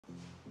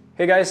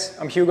Hey guys,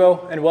 I'm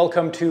Hugo and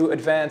welcome to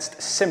Advanced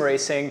Sim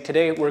Racing.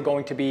 Today we're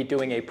going to be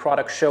doing a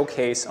product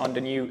showcase on the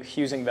new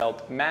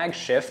Heusinkveld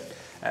MagShift.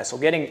 So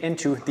getting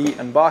into the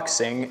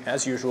unboxing,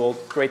 as usual,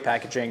 great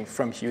packaging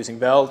from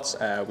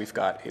Heusinkveld. We've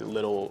got a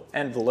little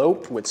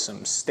envelope with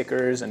some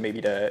stickers and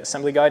maybe the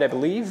assembly guide, I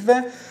believe.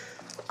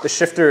 The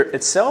shifter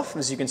itself,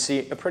 as you can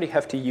see, a pretty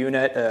hefty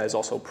unit, is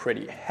also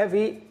pretty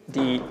heavy.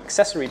 The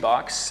accessory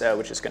box,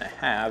 which is going to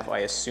have, I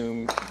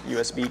assume,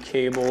 USB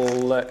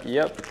cable,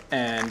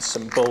 and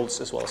some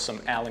bolts as well as some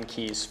Allen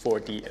keys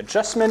for the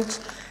adjustment,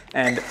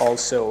 and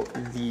also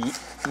the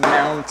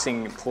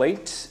mounting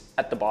plate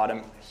at the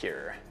bottom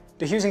here.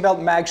 The Heusinkveld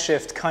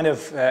MagShift kind of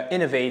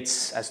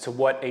innovates as to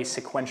what a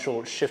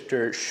sequential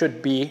shifter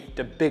should be.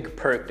 The big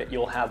perk that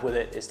you'll have with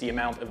it is the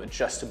amount of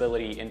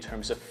adjustability in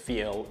terms of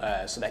feel,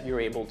 so that you're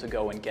able to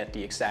go and get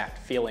the exact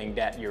feeling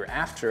that you're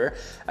after.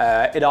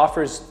 It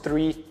offers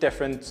three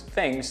different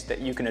things that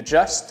you can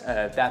adjust,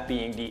 that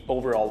being the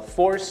overall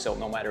force, so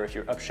no matter if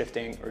you're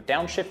upshifting or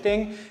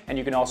downshifting, and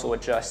you can also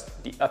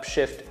adjust the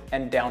upshift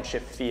and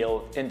downshift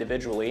feel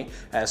individually.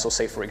 So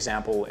say for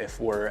example,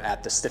 if we're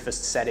at the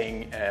stiffest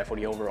setting for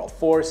the overall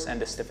force and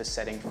the stiffest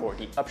setting for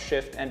the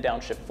upshift and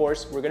downshift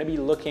force, we're going to be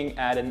looking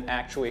at an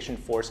actuation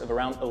force of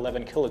around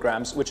 11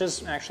 kilograms, which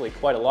is actually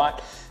quite a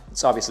lot.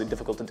 It's obviously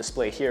difficult to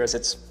display here as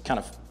it's kind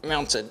of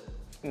mounted,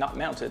 not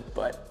mounted,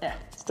 but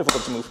it's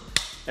difficult to move.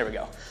 There we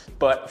go.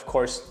 But of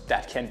course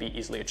that can be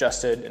easily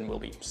adjusted and will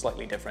be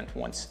slightly different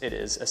once it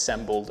is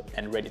assembled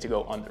and ready to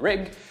go on the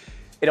rig.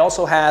 It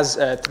also has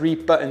three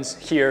buttons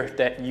here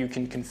that you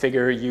can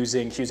configure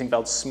using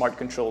Heusinkveld's Smart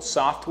Control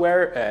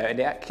software. And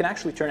it can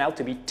actually turn out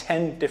to be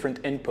 10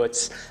 different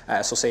inputs.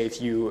 So say if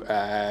you,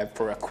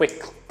 for a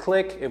quick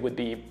click, it would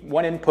be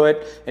one input,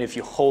 and if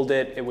you hold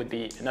it, it would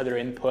be another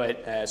input.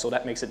 So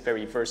that makes it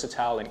very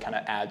versatile and kind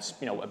of adds,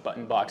 a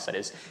button box that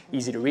is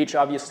easy to reach,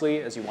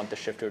 obviously, as you want the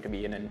shifter to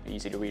be in an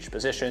easy to reach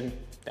position.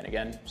 Then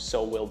again,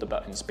 so will the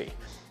buttons be.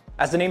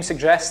 As the name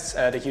suggests,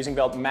 the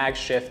Heusinkveld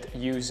MagShift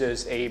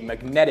uses a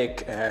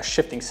magnetic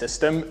shifting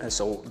system,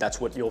 so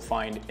that's what you'll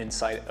find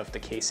inside of the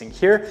casing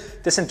here.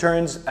 This in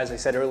turn, as I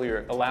said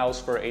earlier, allows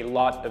for a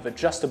lot of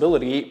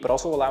adjustability, but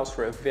also allows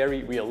for a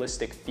very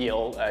realistic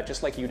feel,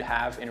 just like you'd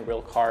have in a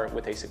real car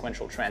with a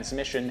sequential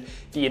transmission.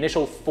 The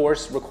initial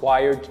force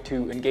required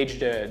to engage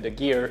the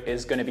gear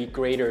is going to be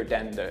greater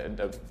than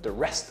the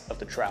rest of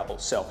the travel.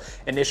 So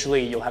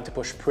initially you'll have to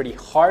push pretty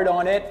hard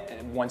on it,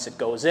 and once it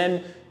goes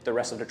in, the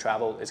rest of the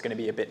travel is going to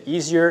be a bit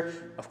easier.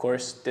 Of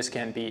course, this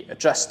can be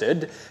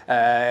adjusted.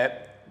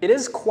 It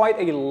is quite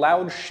a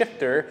loud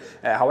shifter,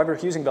 however,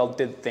 Heusinkveld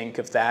did think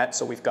of that.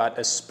 So we've got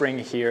a spring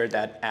here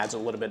that adds a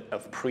little bit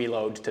of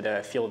preload to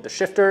the feel of the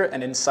shifter,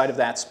 and inside of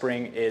that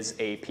spring is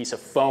a piece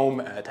of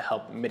foam to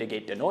help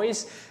mitigate the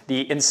noise.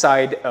 The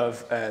inside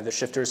of the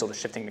shifter, so the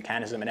shifting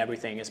mechanism and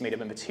everything, is made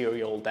of a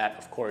material that,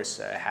 of course,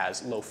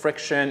 has low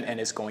friction and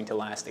is going to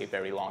last a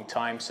very long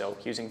time. So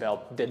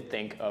Heusinkveld did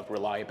think of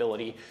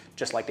reliability,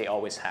 just like they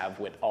always have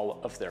with all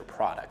of their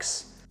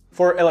products.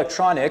 For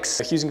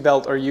electronics,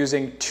 Heusinkveld are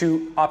using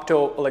two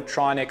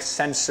optoelectronic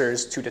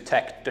sensors to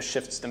detect the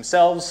shifts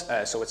themselves.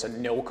 So it's a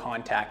no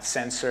contact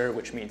sensor,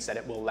 which means that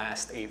it will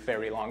last a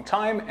very long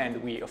time.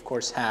 And we of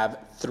course have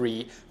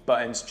three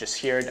buttons just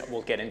here that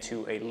we'll get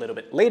into a little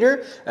bit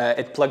later.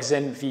 It plugs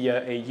in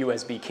via a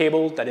USB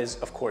cable that is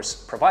of course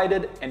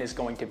provided and is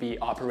going to be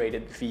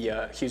operated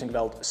via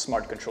Heusinkveld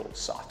Smart Control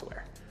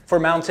software. For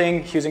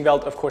mounting,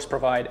 Heusinkveld of course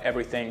provide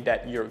everything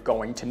that you're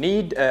going to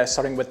need.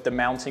 Starting with the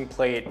mounting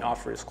plate, it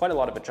offers quite a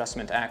lot of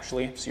adjustment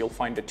actually. So you'll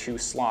find the two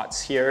slots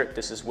here.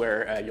 This is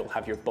where you'll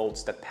have your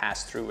bolts that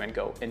pass through and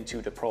go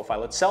into the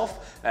profile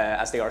itself.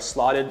 As they are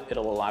slotted,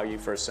 it'll allow you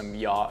for some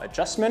yaw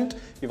adjustment.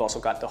 You've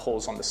also got the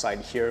holes on the side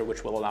here,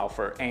 which will allow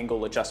for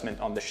angle adjustment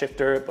on the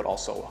shifter, but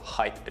also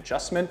height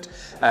adjustment.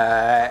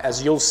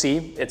 As you'll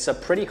see, it's a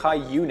pretty high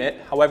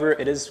unit. However,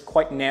 it is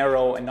quite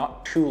narrow and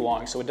not too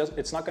long, so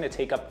it's not going to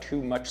take up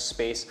too much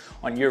space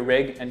on your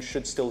rig and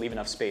should still leave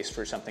enough space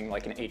for something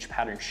like an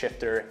H-pattern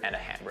shifter and a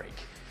handbrake.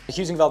 The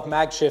Heusinkveld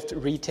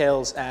MagShift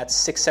retails at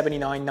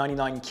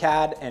 $679.99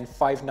 CAD and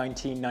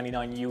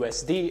 $519.99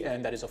 USD,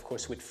 and that is of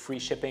course with free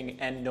shipping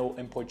and no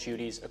import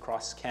duties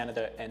across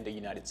Canada and the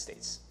United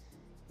States.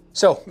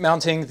 So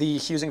mounting the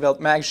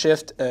Heusinkveld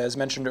MagShift, as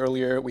mentioned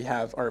earlier, we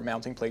have our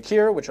mounting plate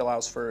here, which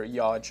allows for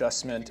yaw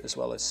adjustment as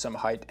well as some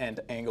height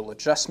and angle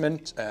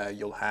adjustment.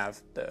 You'll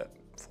have the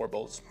 4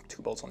 bolts,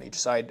 2 bolts on each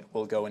side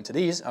will go into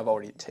these. I've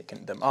already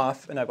taken them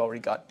off and I've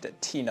already got the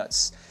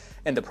T-nuts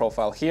in the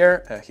profile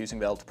here.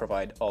 Heusinkveld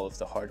provide all of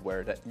the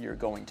hardware that you're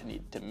going to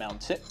need to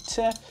mount it.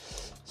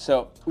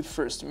 So we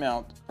first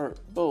mount our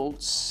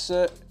bolts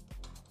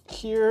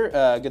here.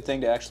 Good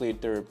thing to actually,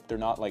 they're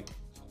not like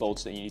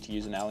bolts that you need to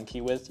use an Allen key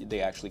with.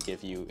 They actually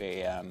give you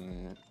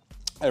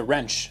a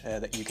wrench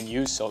that you can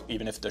use, so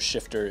even if the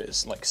shifter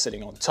is like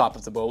sitting on top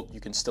of the bolt,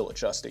 you can still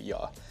adjust the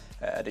yaw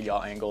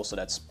angle, so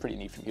that's pretty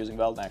neat from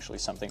Heusinkveld, actually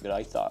something that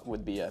I thought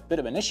would be a bit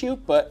of an issue,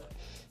 but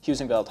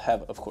Heusinkveld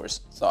have of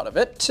course thought of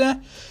it.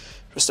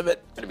 rest of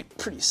it gonna be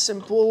pretty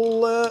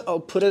simple. I'll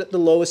put it at the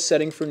lowest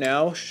setting for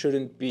now.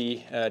 Shouldn't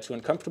be too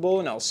uncomfortable,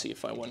 and I'll see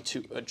if I want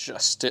to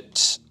adjust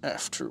it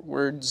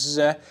afterwards.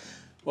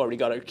 We already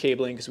got our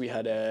cabling because we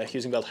had a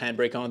Heusinkveld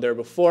handbrake on there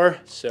before,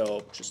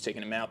 so just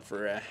taking them out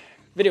for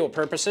video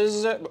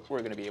purposes, but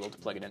we're gonna be able to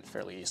plug it in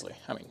fairly easily.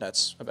 I mean,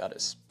 that's about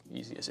as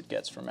easy as it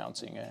gets for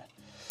mounting a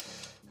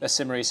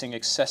SimRacing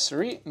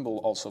accessory. And we'll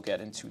also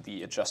get into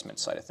the adjustment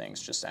side of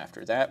things just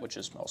after that, which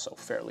is also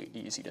fairly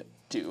easy to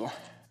do.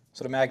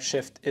 So the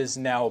MagShift is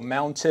now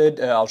mounted.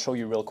 I'll show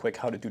you real quick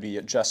how to do the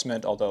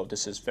adjustment, although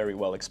this is very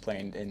well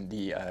explained in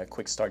the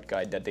quick start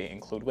guide that they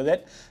include with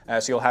it.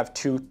 So you'll have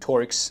 2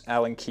 Torx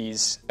Allen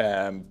keys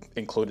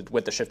included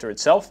with the shifter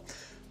itself.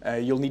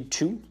 You'll need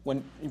 2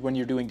 when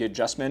you're doing the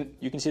adjustment.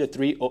 You can see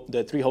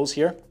the three holes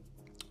here.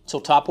 So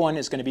top one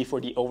is going to be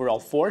for the overall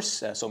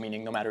force, so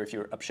meaning no matter if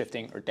you're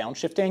upshifting or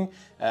downshifting.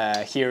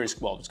 Here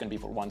is, well, it's going to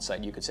be for one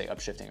side. You could say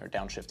upshifting or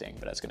downshifting,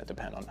 but that's going to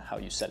depend on how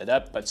you set it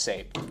up. But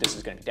say this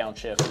is going to be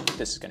downshift,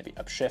 this is going to be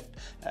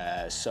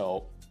upshift.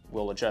 So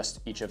we'll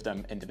adjust each of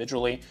them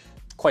individually.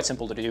 Quite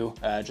simple to do.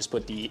 Just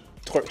put the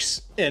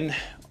Torx in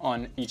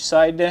on each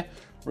side.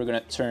 We're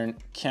going to turn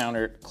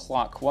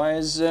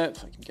counterclockwise.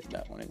 If I can get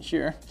that one in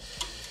here.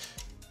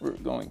 We're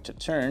going to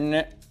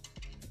turn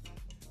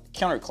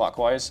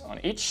counterclockwise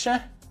on each,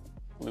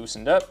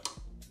 loosened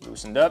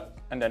up,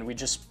 and then we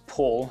just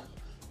pull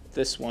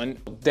this one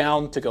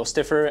down to go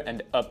stiffer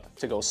and up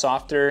to go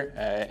softer,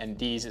 and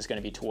these is going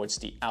to be towards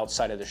the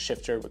outside of the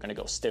shifter. We're going to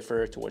go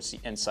stiffer. Towards the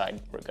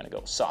inside, we're going to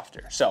go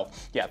softer. So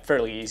yeah,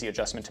 fairly easy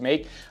adjustment to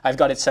make. I've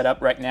got it set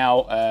up right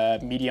now,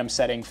 medium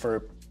setting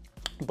for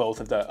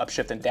both of the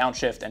upshift and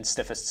downshift, and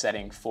stiffest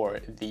setting for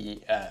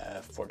the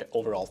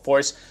overall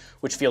force,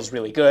 which feels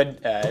really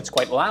good. It's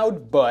quite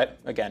loud, but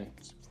again,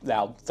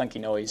 loud, thunky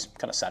noise,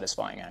 kind of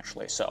satisfying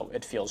actually. So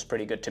it feels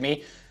pretty good to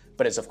me,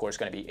 but it's of course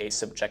going to be a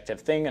subjective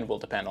thing and will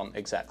depend on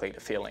exactly the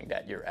feeling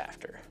that you're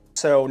after.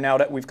 So now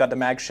that we've got the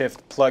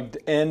MagShift plugged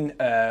in,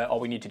 all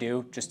we need to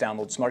do, just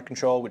download Smart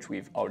Control, which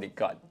we've already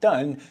got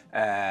done.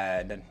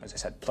 Then, as I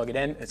said, plug it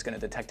in, it's going to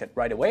detect it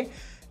right away.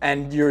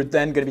 And you're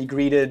then going to be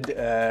greeted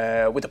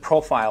with a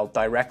profile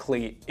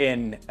directly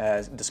in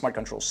the Smart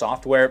Control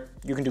software.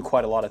 You can do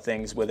quite a lot of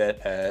things with it,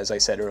 as I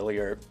said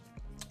earlier.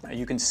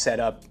 You can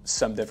set up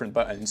some different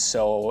buttons.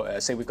 So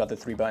say we've got the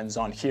 3 buttons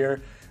on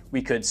here.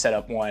 We could set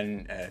up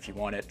one, if you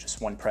want it,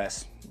 just one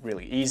press,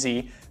 really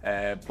easy.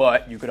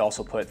 But you could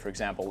also put, for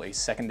example, a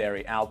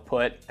secondary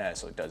output.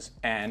 So it does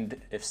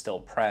and if still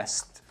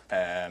pressed.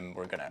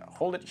 We're gonna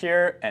hold it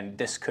here, and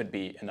this could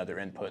be another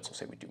input. So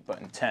say we do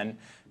button 10,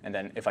 and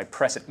then if I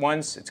press it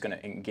once, it's gonna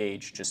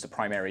engage just the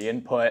primary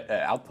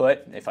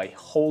output. If I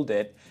hold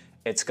it,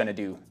 it's gonna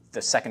do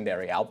the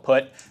secondary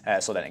output.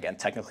 So then again,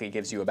 technically it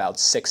gives you about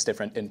 6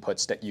 different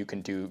inputs that you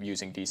can do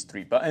using these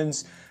 3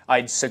 buttons.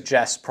 I'd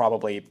suggest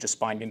probably just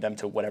binding them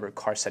to whatever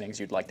car settings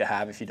you'd like to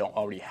have if you don't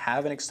already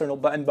have an external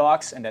button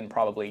box, and then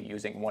probably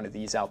using one of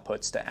these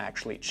outputs to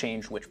actually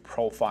change which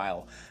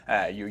profile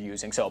you're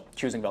using. So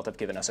Heusinkveld have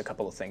given us a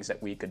couple of things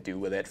that we could do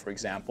with it. For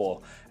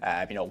example,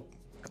 you know,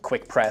 a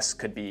quick press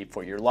could be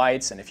for your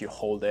lights, and if you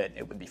hold it,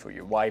 it would be for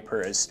your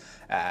wipers.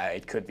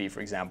 It could be,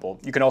 for example,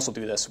 you can also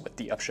do this with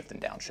the upshift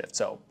and downshift.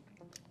 So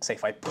say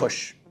if I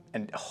push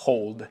and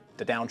hold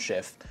the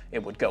downshift,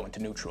 it would go into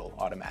neutral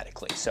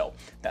automatically. So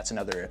that's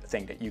another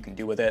thing that you can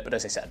do with it. But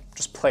as I said,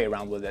 just play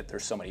around with it.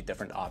 There's so many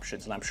different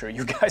options, and I'm sure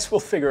you guys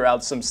will figure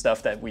out some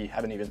stuff that we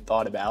haven't even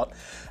thought about.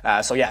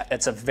 So yeah,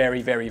 it's a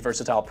very, very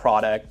versatile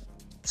product.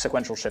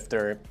 Sequential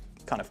shifter,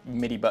 kind of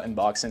MIDI button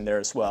box in there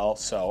as well.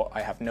 So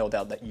I have no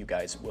doubt that you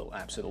guys will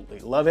absolutely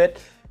love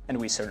it, and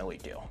we certainly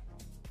do.